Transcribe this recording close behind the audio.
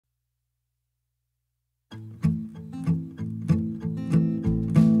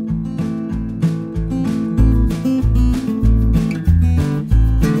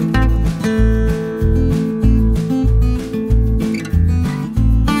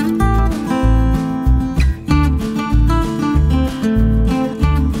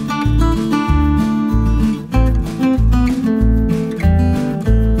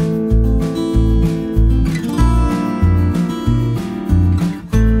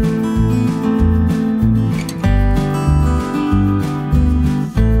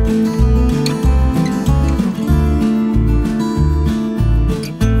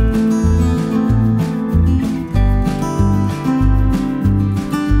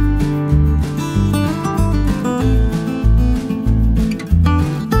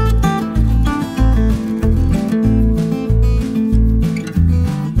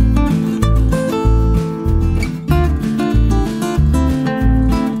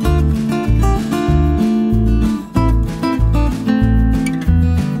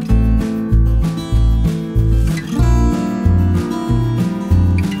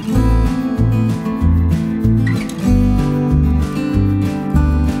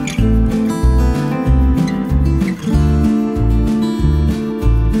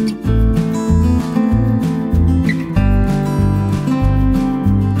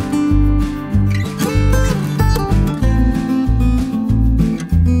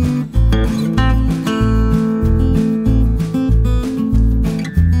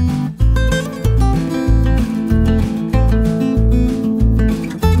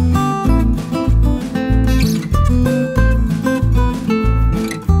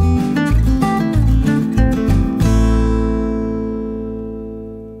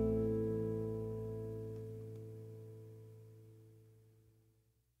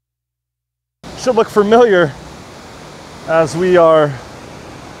should look familiar as we are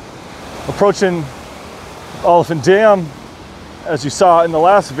approaching Olyphant Dam, as you saw in the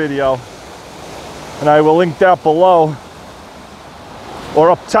last video, and I will link that below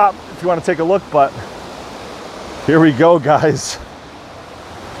or up top if you want to take a look. But here we go, guys.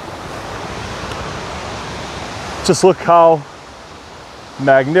 Just look how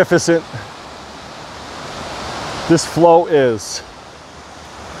magnificent this flow is.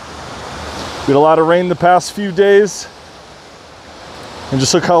 We had a lot of rain the past few days, and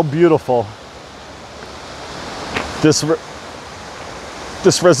just look how beautiful this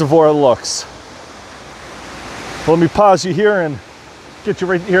reservoir looks. Well, let me pause you here and get you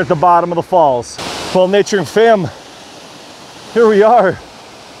right here at the bottom of the falls. Well, nature and fam, here we are.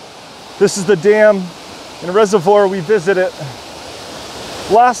 This is the dam and reservoir we visited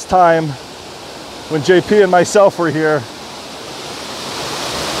last time when JP and myself were here.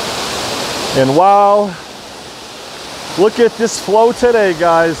 And wow, look at this flow today,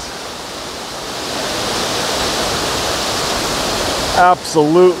 guys.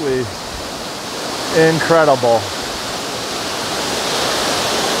 Absolutely incredible.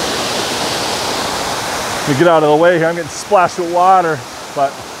 Let me get out of the way here. I'm getting splashed with water,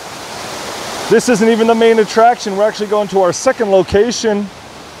 but this isn't even the main attraction. We're actually going to our second location,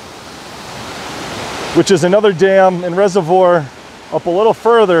 which is another dam and reservoir up a little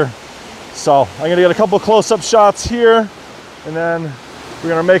further. So I'm gonna get a couple close-up shots here, and then we're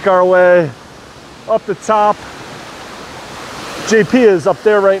gonna make our way up the top. JP is up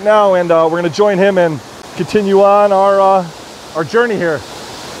there right now, and we're gonna join him and continue on our journey here.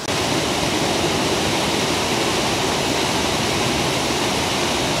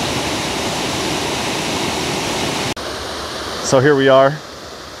 So here we are,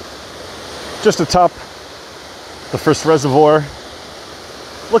 just atop the first reservoir,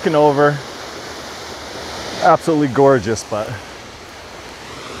 looking over. Absolutely gorgeous, but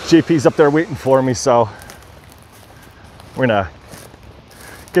JP's up there waiting for me, so we're gonna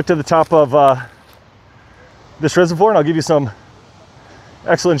get to the top of this reservoir, and I'll give you some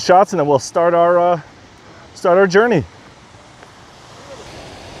excellent shots, and then we'll start our journey.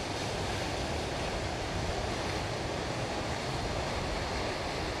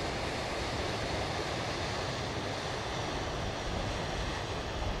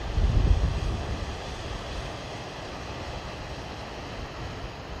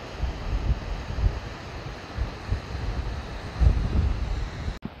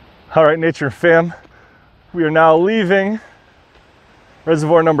 All right, nature fam, we are now leaving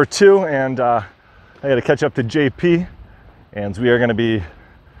reservoir number 2, and I got to catch up to JP, and we are going to be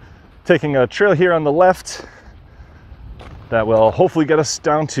taking a trail here on the left that will hopefully get us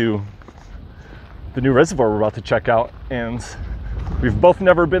down to the new reservoir we're about to check out. And we've both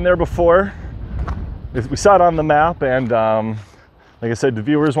never been there before. We saw it on the map, and like I said, the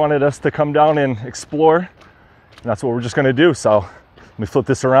viewers wanted us to come down and explore, and that's what we're just going to do. So let me flip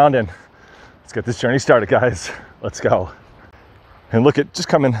this around and let's get this journey started, guys. Let's go. And look at just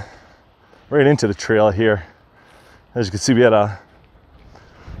coming right into the trail here. As you can see, we had a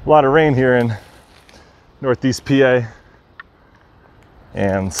lot of rain here in Northeast PA,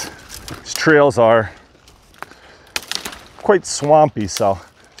 and these trails are quite swampy, so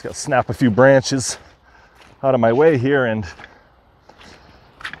just gotta snap a few branches out of my way here, and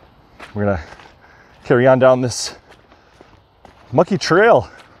we're gonna carry on down this mucky trail.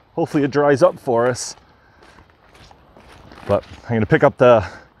 Hopefully it dries up for us, but I'm gonna pick up the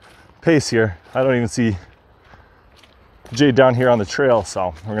pace here. I don't even see Jay down here on the trail,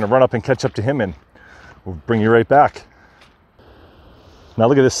 so we're gonna run up and catch up to him, and we'll bring you right back. Now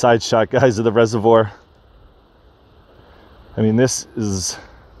look at this side shot, guys, of the reservoir. I mean, this is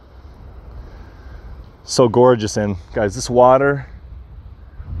so gorgeous, and guys, this water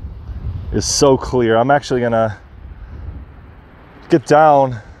is so clear. I'm actually gonna get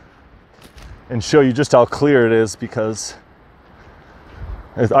down and show you just how clear it is, because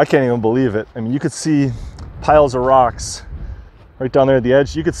I can't even believe it. I mean, you could see piles of rocks right down there at the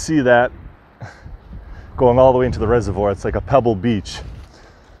edge. You could see that going all the way into the reservoir. It's like a pebble beach.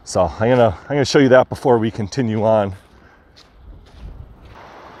 So I'm gonna show you that before we continue on.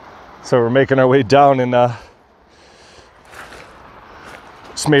 So we're making our way down, and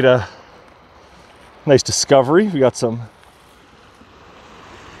just made a nice discovery. We got some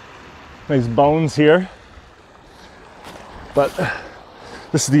nice bones here, but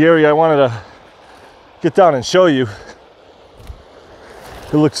this is the area I wanted to get down and show you.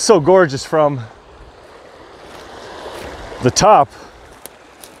 It looks so gorgeous from the top.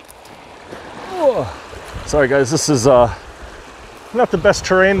 Whoa. Sorry guys, this is Not the best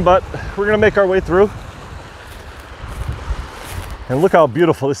terrain, but we're gonna make our way through. And look how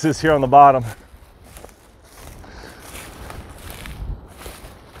beautiful this is here on the bottom.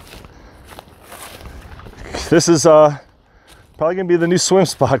 This is probably gonna be the new swim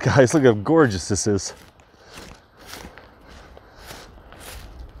spot, guys. Look how gorgeous this is.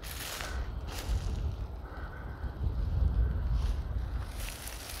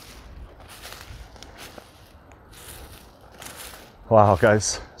 Wow,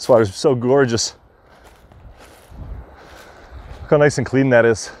 guys, this water is so gorgeous. Look how nice and clean that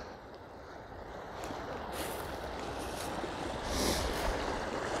is.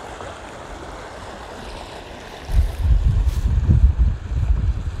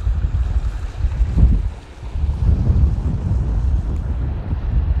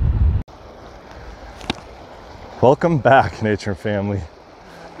 Welcome back, nature and family.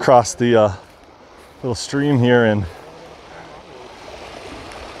 Across the little stream here, and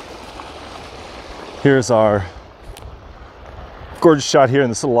here's our gorgeous shot here in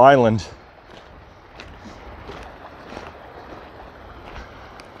this little island.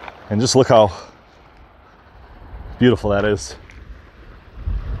 And just look how beautiful that is.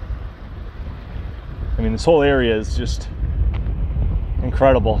 I mean, this whole area is just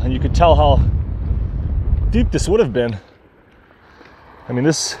incredible, and you could tell how deep this would have been. I mean,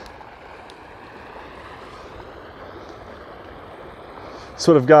 this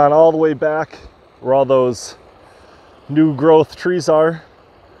would have gone all the way back where all those new growth trees are,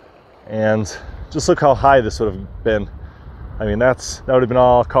 and just look how high this would have been. I mean, that would have been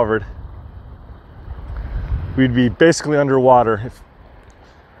all covered. We'd be basically underwater if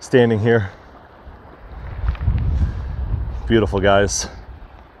standing here. Beautiful, guys.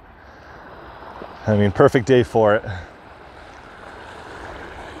 I mean, perfect day for it.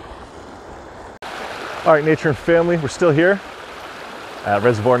 All right, nature and family, we're still here at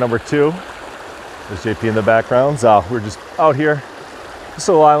reservoir number 2. There's JP in the background. We're just out here, this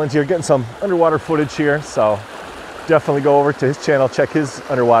little island here, getting some underwater footage here. So definitely go over to his channel, check his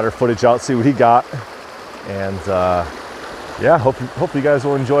underwater footage out, see what he got. And yeah, hope you guys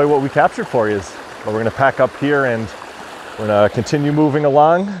will enjoy what we captured for you. But we're gonna pack up here and we're gonna continue moving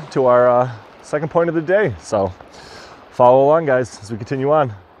along to our second point of the day. So follow along, guys, as we continue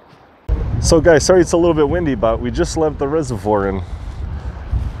on. So guys, sorry it's a little bit windy, but we just left the reservoir and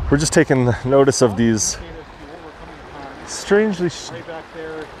we're just taking notice of these strangely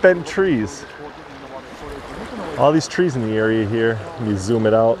bent trees. All these trees in the area here. Let me zoom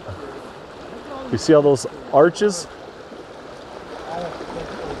it out. You see all those arches?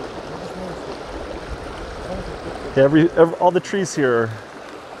 Yeah, all the trees here are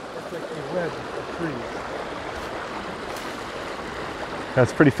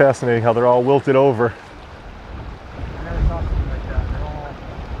That's pretty fascinating how they're all wilted over.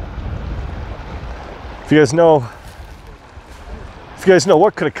 If you guys know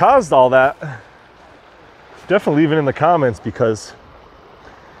what could have caused all that, definitely leave it in the comments, because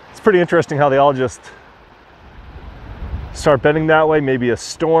it's pretty interesting how they all just start bending that way. Maybe a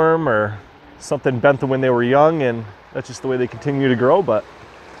storm or something bent them when they were young, and that's just the way they continue to grow. But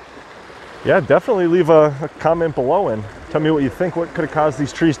yeah, definitely leave a comment below and tell me what you think. What could have caused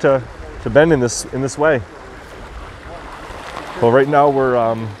these trees to bend in this way? Well, right now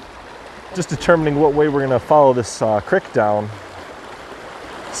we're just determining what way we're gonna follow this creek down.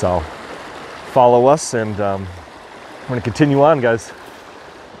 So follow us, and we're gonna continue on, guys.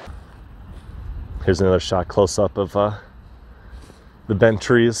 Here's another shot close up of the bent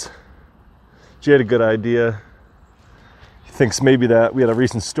trees. Jay had a good idea. He thinks maybe that we had a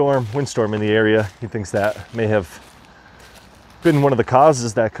recent windstorm in the area. He thinks that may have been one of the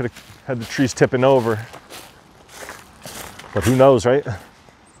causes that could have had the trees tipping over. But who knows, right?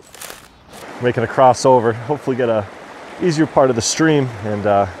 Making a crossover, hopefully get a easier part of the stream, and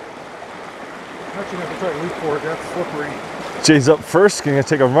actually have to try to leap for it. That's slippery. Jay's up first, gonna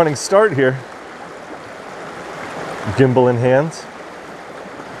take a running start here. Gimbal in hand.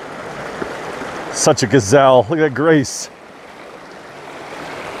 Such a gazelle. Look at Grace.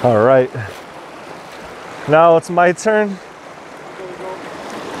 All right. Now it's my turn.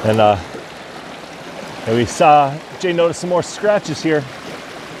 And we saw Jay notice some more scratches here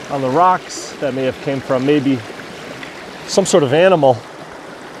on the rocks that may have came from maybe some sort of animal.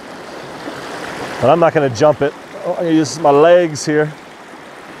 But I'm not gonna jump it. I'm gonna use my legs here.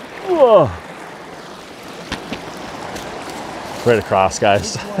 Whoa. Right across,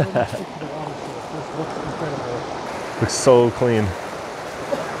 guys. Looks so clean.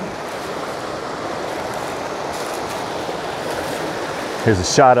 Here's a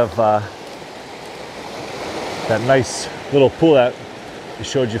shot of that nice little pool that we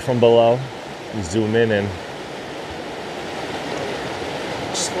showed you from below. We zoom in and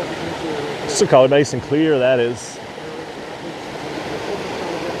just look how nice and clear that is.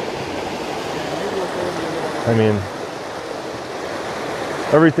 I mean,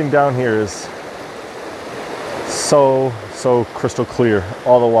 everything down here is so crystal clear,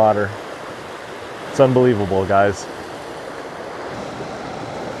 all the water. It's unbelievable, guys.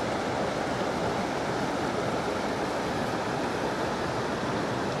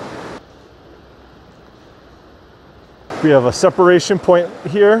 We have a separation point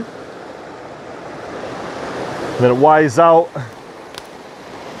here, and then it wides out a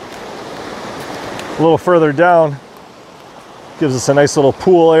little further down, gives us a nice little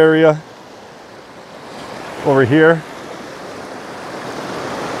pool area over here.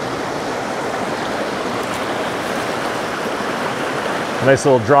 A nice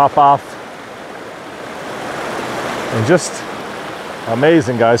little drop off, and just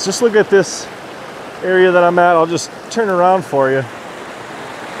amazing, guys. Just look at this area that I'm at. I'll just turn around for you.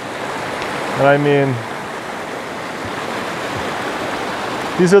 And I mean,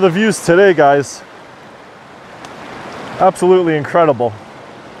 these are the views today, guys. Absolutely incredible.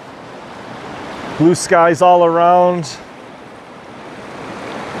 Blue skies all around.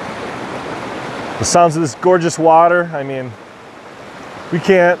 The sounds of this gorgeous water. I mean, we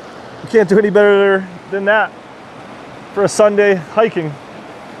can't do any better than that for a Sunday hiking.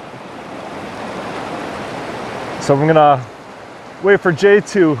 So I'm gonna wait for Jay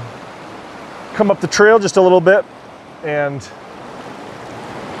to come up the trail just a little bit, and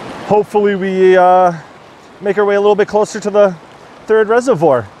hopefully we make our way a little bit closer to the third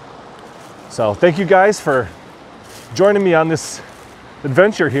reservoir. So thank you guys for joining me on this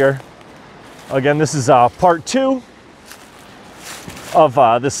adventure here. Again, this is part 2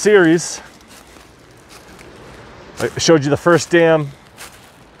 of this series. I showed you the first dam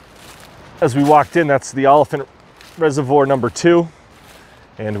as we walked in. That's the Olyphant Reservoir number 2,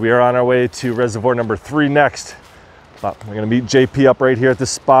 and we are on our way to reservoir number 3 next. But we're gonna meet JP up right here at this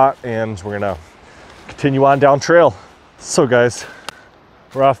spot, and we're gonna continue on down trail. So guys,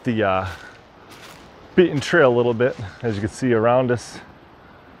 we're off the beaten trail a little bit, as you can see around us.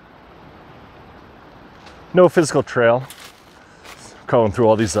 No physical trail. Going through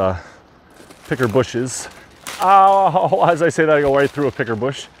all these picker bushes. Oh, as I say that, I go right through a picker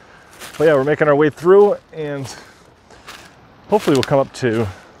bush. But yeah, we're making our way through, and hopefully we'll come up to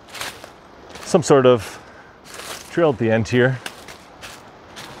some sort of trail at the end here.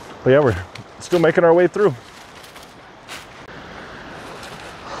 But yeah, we're still making our way through.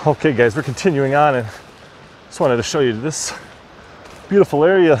 Okay guys, we're continuing on, and just wanted to show you this beautiful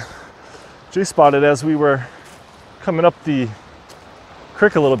area Jay spotted as we were coming up the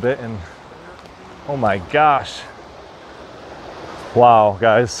creek a little bit, and oh my gosh. Wow,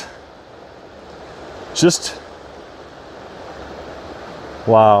 guys. Just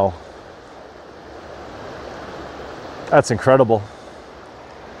wow. That's incredible.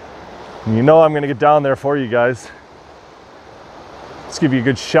 And you know I'm gonna get down there for you guys. Let's give you a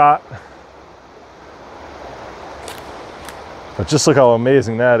good shot. But just look how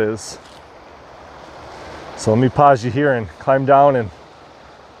amazing that is. So let me pause you here and climb down, and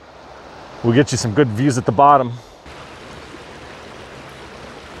we'll get you some good views at the bottom.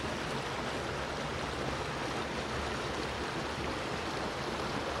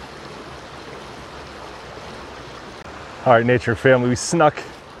 All right, nature family, we snuck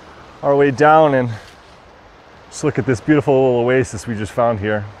our way down, and just look at this beautiful little oasis we just found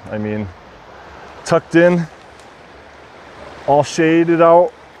here. I mean, tucked in, all shaded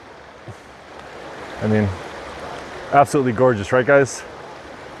out. I mean, absolutely gorgeous, right guys?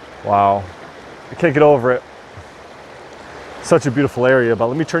 Wow, I can't get over it. Such a beautiful area. But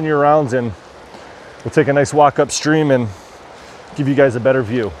let me turn you around, and we'll take a nice walk upstream and give you guys a better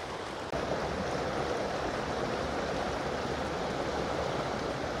view.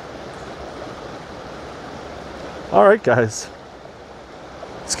 All right, guys,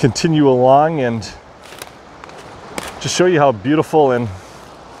 let's continue along and just show you how beautiful and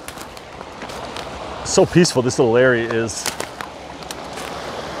so peaceful this little area is.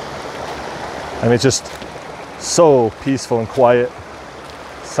 I mean, it's just so peaceful and quiet.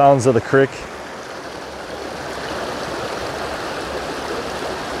 Sounds of the creek.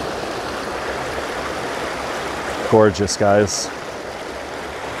 Gorgeous, guys.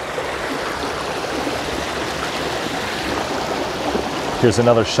 Here's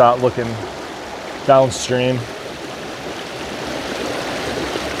another shot looking downstream.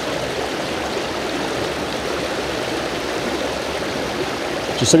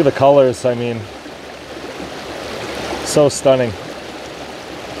 Just look at the colors. I mean, so stunning.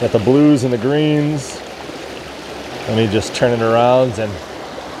 Got the blues and the greens. Let me just turn it around and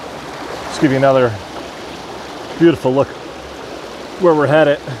just give you another beautiful look where we're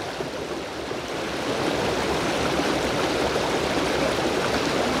headed.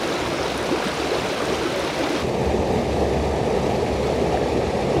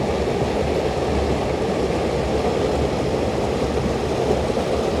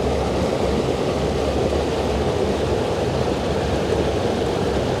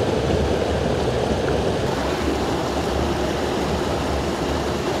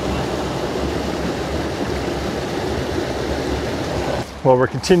 Well, we're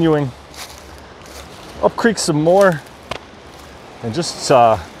continuing up creek some more, and just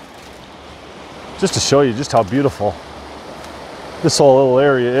to show you just how beautiful this whole little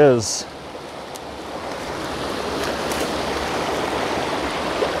area is.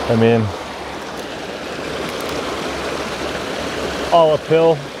 I mean, all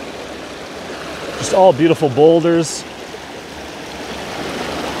uphill, just all beautiful boulders.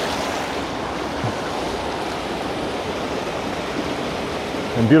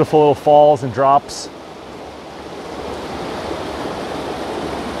 And beautiful little falls and drops.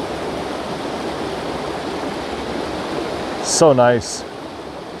 So nice.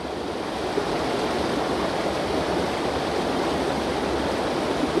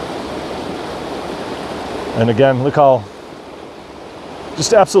 And again, look how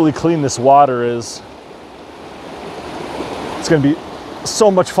just absolutely clean this water is. It's gonna be so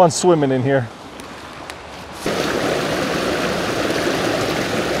much fun swimming in here.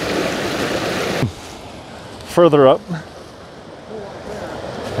 Further up,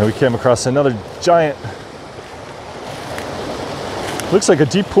 and we came across another giant, looks like a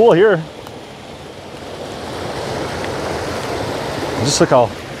deep pool here. And just look how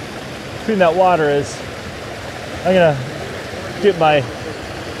clean that water is. I'm gonna get my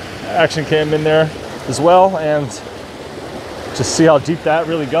action cam in there as well and just see how deep that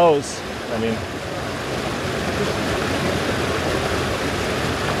really goes. I mean,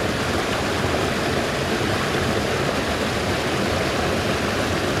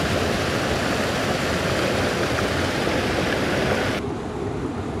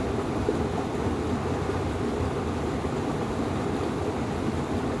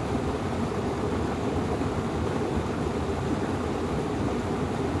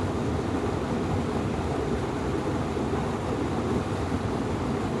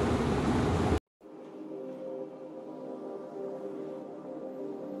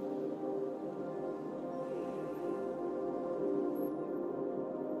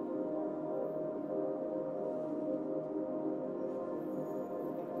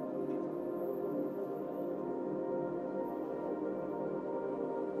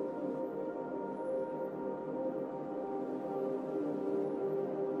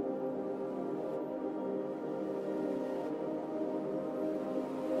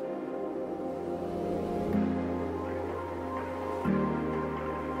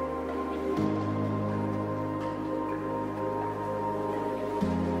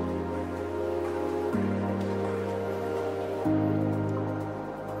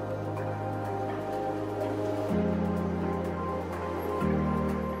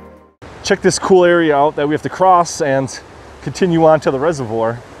 check this cool area out that we have to cross and continue on to the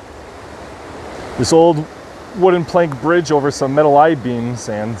reservoir. This old wooden plank bridge over some metal I-beams,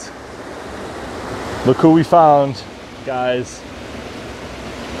 and look who we found, guys.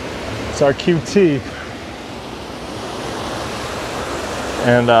 It's our QT.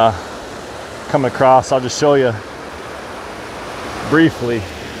 And coming across, I'll just show you briefly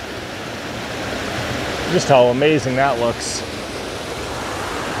just how amazing that looks.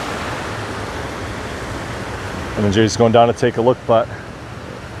 And then Jay's going down to take a look, but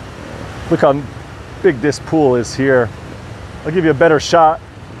look how big this pool is here. I'll give you a better shot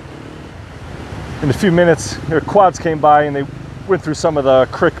in a few minutes. Their quads came by and they went through some of the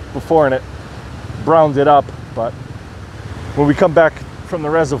creek before and it browned it up. But when we come back from the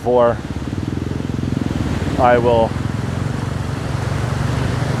reservoir, I will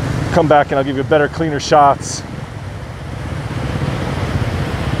come back and I'll give you better, cleaner shots.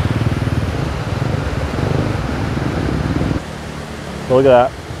 So look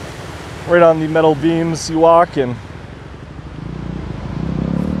at that. Right on the metal beams you walk, and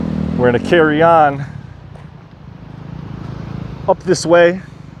we're going to carry on up this way,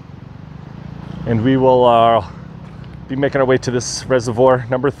 and we will be making our way to this reservoir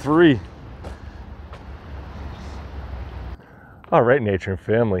number 3. All right, nature and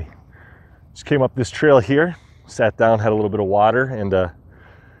family. Just came up this trail here, sat down, had a little bit of water, and I'm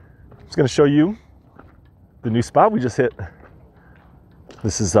just going to show you the new spot we just hit.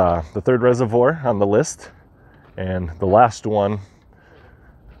 This is the third reservoir on the list and the last one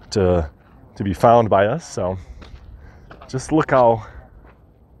to be found by us. So just look how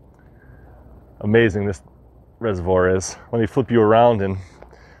amazing this reservoir is. Let me flip you around and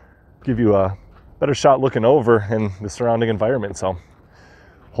give you a better shot looking over in the surrounding environment. So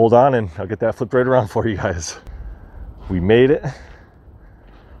hold on and I'll get that flipped right around for you guys. We made it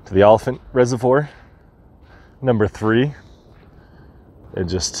to the Olyphant Reservoir number 3. And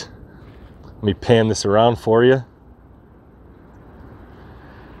just let me pan this around for you.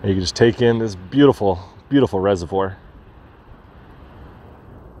 And you can just take in this beautiful, beautiful reservoir.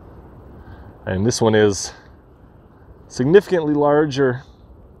 And this one is significantly larger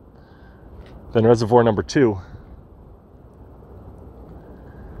than reservoir number 2.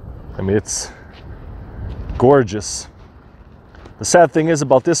 I mean, it's gorgeous. The sad thing is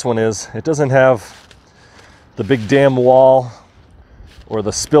about this one is it doesn't have the big dam wall or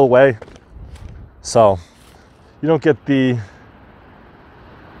the spillway, so you don't get the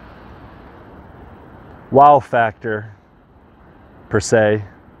wow factor per se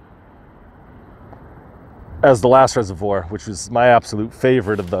as the last reservoir, which was my absolute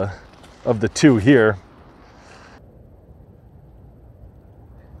favorite of the 2 here.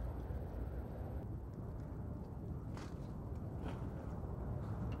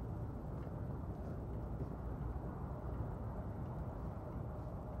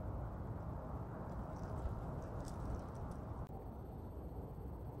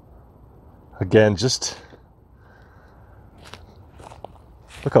 Again, just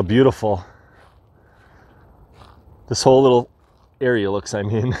look how beautiful this whole little area looks. I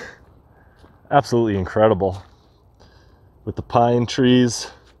mean, absolutely incredible. With the pine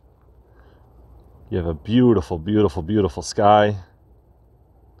trees, you have a beautiful, beautiful, beautiful sky.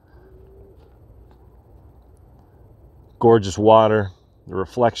 Gorgeous water, the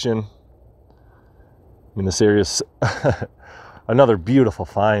reflection. I mean, this area's another beautiful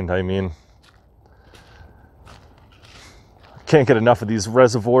find. I mean, can't get enough of these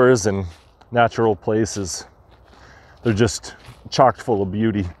reservoirs and natural places. They're just chock full of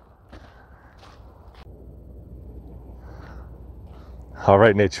beauty. All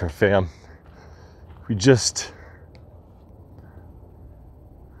right, nature fam, we just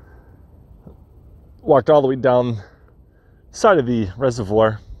walked all the way down the side of the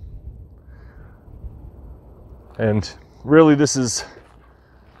reservoir, and really this is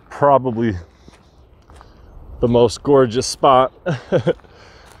probably the most gorgeous spot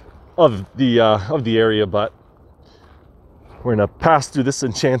of the area. But we're gonna pass through this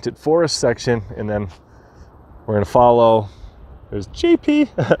enchanted forest section, and then we're gonna follow, there's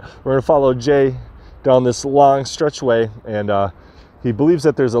JP, we're gonna follow Jay down this long stretchway, and he believes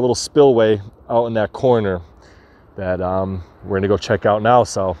that there's a little spillway out in that corner that we're gonna go check out now.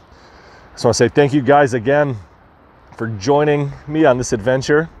 So I just want to say thank you guys again for joining me on this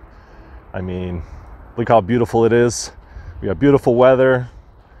adventure. I mean, look how beautiful it is. We got beautiful weather.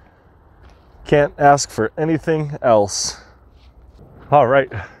 Can't ask for anything else. All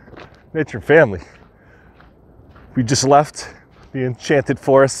right, nature family. We just left the enchanted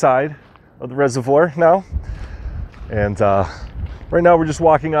forest side of the reservoir now. And right now we're just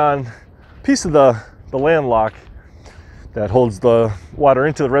walking on a piece of the landlock that holds the water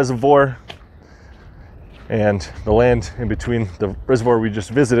into the reservoir and the land in between the reservoir we just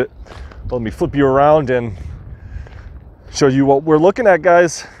visited. Let me flip you around and show you what we're looking at,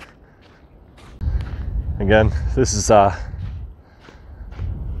 guys. Again, this is like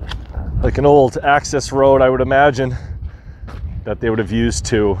an old access road, I would imagine, that they would have used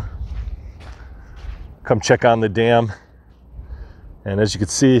to come check on the dam. And as you can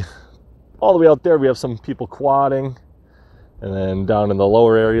see, all the way out there, we have some people quadding. And then down in the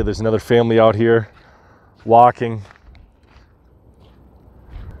lower area, there's another family out here walking.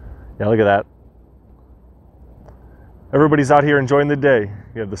 Yeah, look at that. Everybody's out here enjoying the day.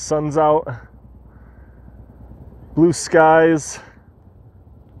 You have the sun's out, blue skies.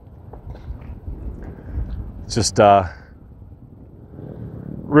 It's just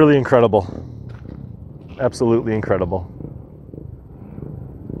really incredible. Absolutely incredible.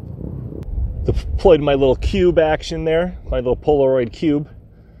 Deployed my little cube action there, my little Polaroid cube.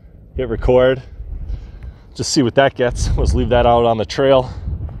 Hit record. Just see what that gets. Let's leave that out on the trail.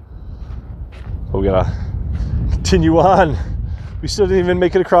 But we gotta continue on. We still didn't even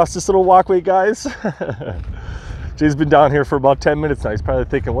make it across this little walkway, guys. Jay's been down here for about 10 minutes now. He's probably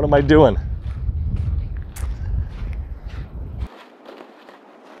thinking, what am I doing?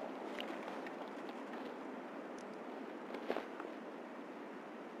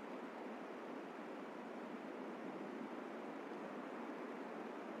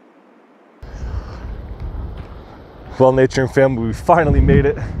 Well, nature and family, we finally made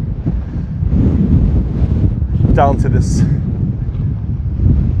it down to this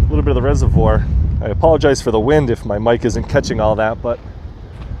little bit of the reservoir. I apologize for the wind if my mic isn't catching all that, but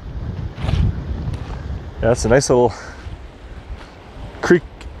yeah, it's a nice little creek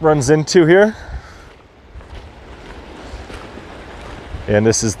runs into here. And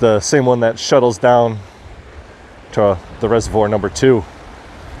this is the same one that shuttles down to the reservoir number 2.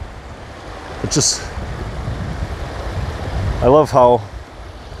 It just, I love how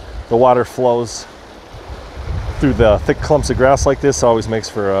the water flows through the thick clumps of grass like this. Always makes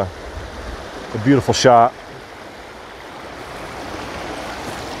for a beautiful shot.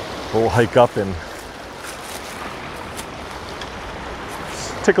 We'll hike up and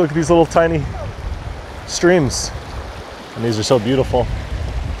take a look at these little tiny streams. And these are so beautiful.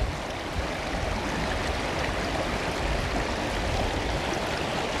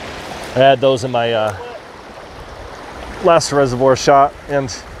 I had those in my last reservoir shot, and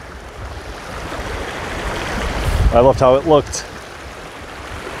I loved how it looked.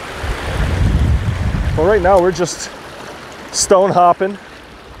 Well, right now we're just stone hopping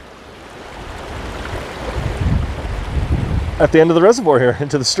at the end of the reservoir here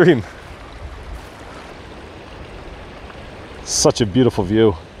into the stream. Such a beautiful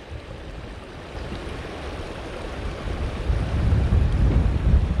view.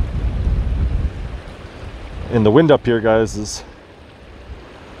 And the wind up here, guys, is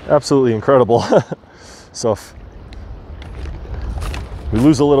absolutely incredible. So if we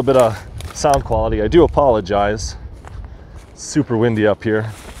lose a little bit of sound quality, I do apologize. It's super windy up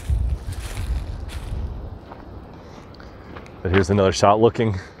here. But here's another shot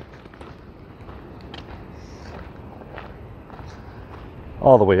looking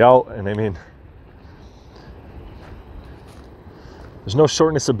all the way out, and I mean, there's no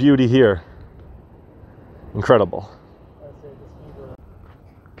shortness of beauty here. Incredible.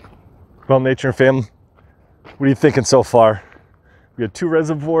 Well, nature and family, what are you thinking so far? We had 2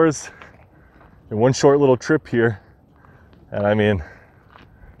 reservoirs in one short little trip here, and I mean,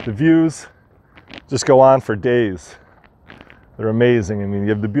 the views just go on for days. They're amazing. I mean, you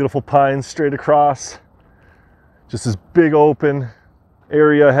have the beautiful pines straight across, just this big open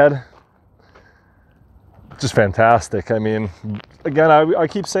area ahead. Just fantastic. I mean, again, I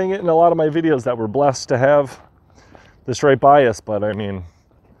keep saying it in a lot of my videos that we're blessed to have this right by us, but I mean,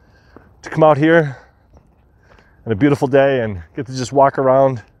 to come out here on a beautiful day and get to just walk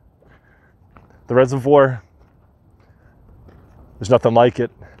around the reservoir, there's nothing like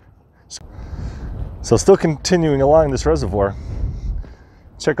it. So still continuing along this reservoir,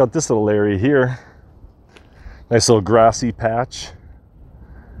 check out this little area here. Nice little grassy patch.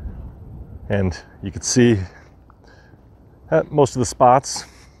 And you can see at most of the spots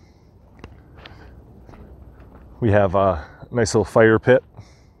we have a nice little fire pit,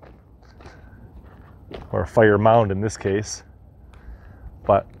 or a fire mound in this case.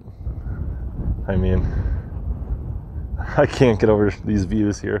 But I mean, I can't get over these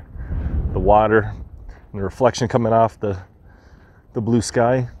views here. The water and the reflection coming off the blue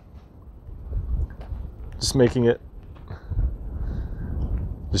sky, just making it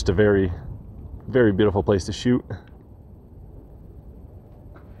just a very, very beautiful place to shoot.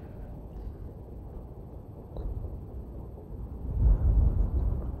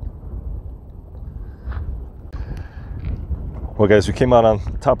 Well, guys, we came out on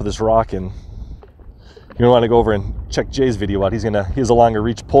top of this rock, and you want to go over and check Jay's video out. He has a longer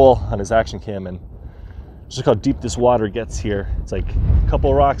reach pole on his action cam, and just look how deep this water gets here. It's like a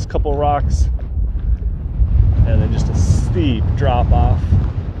couple rocks, and then just a steep drop off.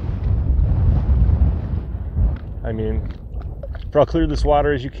 I mean, for how clear this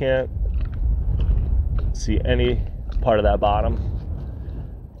water is, you can't see any part of that bottom.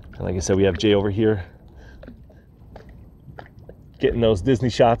 And like I said, we have Jay over here getting those Disney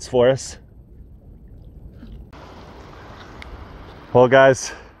shots for us. Well,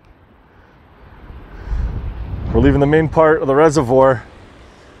 guys, we're leaving the main part of the reservoir,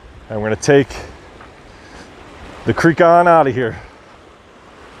 and we're gonna take the creek on out of here.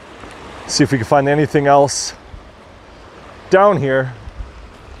 See if we can find anything else down here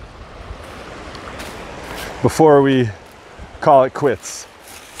before we call it quits.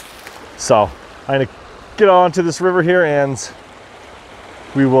 So I'm gonna get onto this river here, and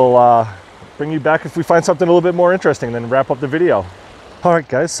we will bring you back if we find something a little bit more interesting, then wrap up the video. All right,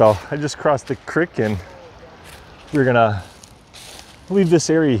 guys, so I just crossed the creek, and we're gonna leave this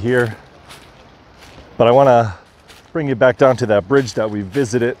area here, but I want to bring you back down to that bridge that we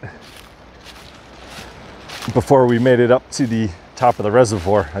visited before we made it up to the top of the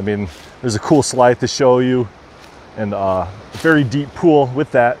reservoir. I mean, there's a cool slide to show you. and a very deep pool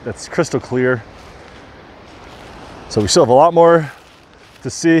with that's crystal clear. So we still have a lot more to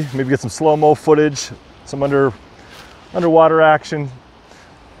see. Maybe get some slow-mo footage, some underwater action.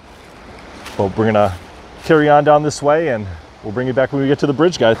 But we're gonna carry on down this way, and we'll bring you back when we get to the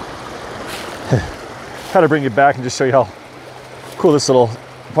bridge, guys. Had to bring you back and just show you how cool this little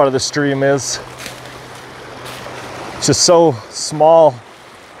part of the stream is. It's just so small.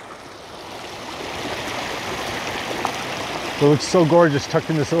 It looks so gorgeous tucked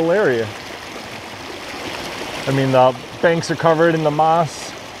in this little area. I mean, the banks are covered in the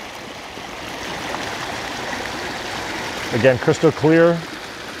moss. Again, crystal clear.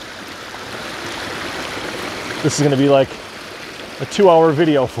 This is gonna be like a 2-hour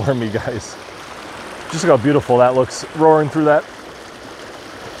video for me, guys. Just look how beautiful that looks, roaring through that.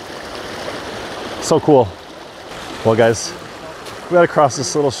 So cool. Well, guys, we gotta cross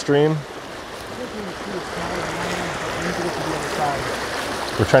this little stream.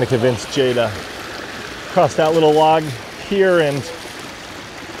 We're trying to convince Jay to cross that little log here and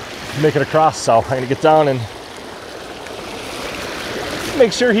make it across. So I'm gonna get down and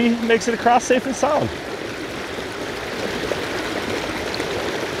make sure he makes it across safe and sound.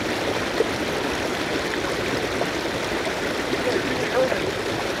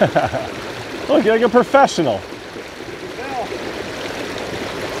 Look, you're like a professional.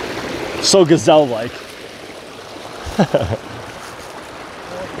 So gazelle-like.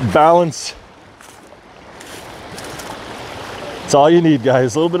 Balance. It's all you need,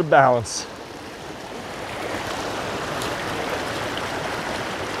 guys. A little bit of balance.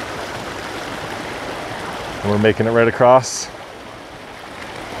 And we're making it right across.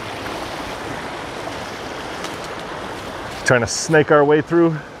 Trying to snake our way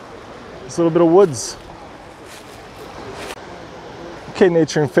through this little bit of woods. Okay,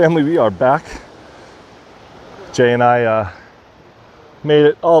 nature and family, we are back. Jay and I made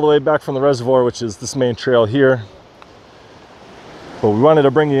it all the way back from the reservoir, which is this main trail here. But we wanted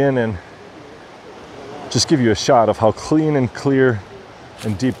to bring you in and just give you a shot of how clean and clear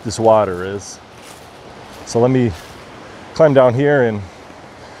and deep this water is. So let me climb down here and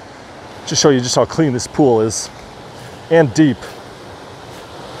just show you just how clean this pool is and deep.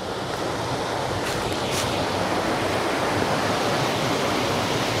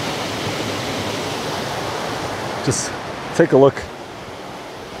 Just take a look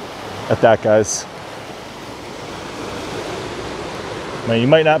at that, guys. Now, you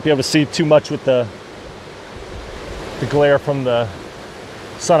might not be able to see too much with the glare from the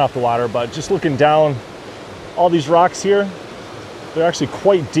sun off the water, but just looking down, all these rocks here, they're actually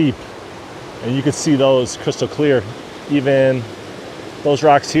quite deep, and you can see those crystal clear. Even those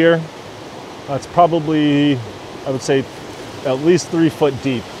rocks here, it's probably, I would say, at least 3 foot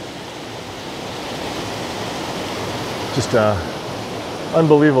deep. Just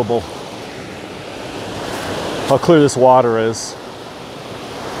unbelievable how clear this water is.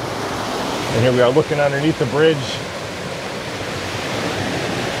 And here we are looking underneath the bridge.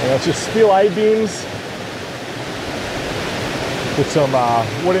 And it's just steel I-beams with some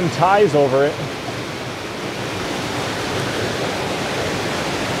wooden ties over it.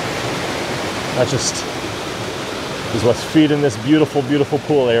 That just is what's feeding this beautiful, beautiful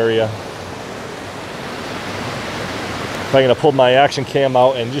pool area. I'm gonna pull my action cam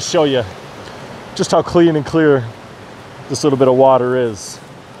out and just show you just how clean and clear this little bit of water is.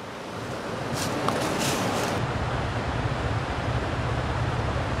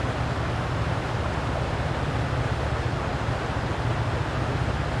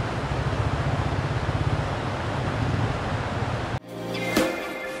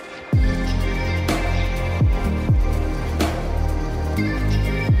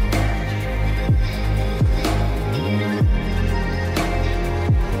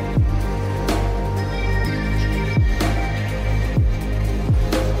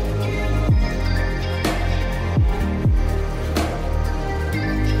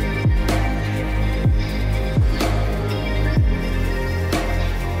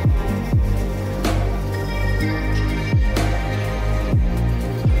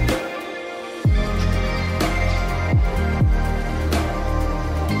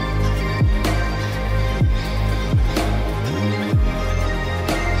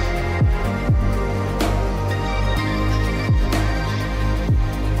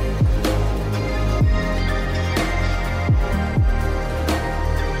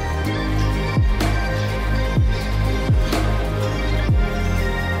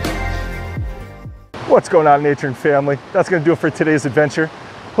 What's going on, nature and family? That's going to do it for today's adventure.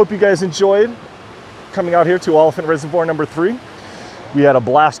 Hope you guys enjoyed coming out here to Olyphant Reservoir number 3. We had a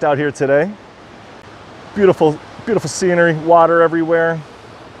blast out here today. Beautiful, Beautiful scenery, water everywhere,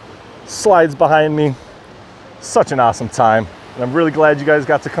 slides behind me. Such an awesome time. And I'm really glad you guys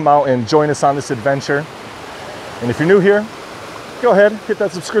got to come out and join us on this adventure. And if you're new here, go ahead, hit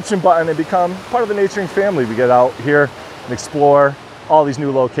that subscription button and become part of the naturing family. We get out here and explore all these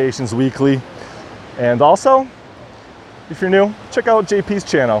new locations weekly. And also, if you're new, check out JP's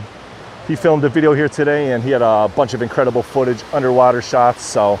channel. He filmed a video here today and he had a bunch of incredible footage, underwater shots.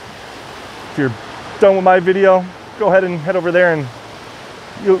 So if you're done with my video, go ahead and head over there and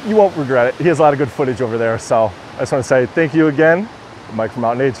you won't regret it. He has a lot of good footage over there. So I just want to say thank you again. Mike from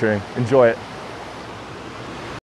Out Naturing. Enjoy it.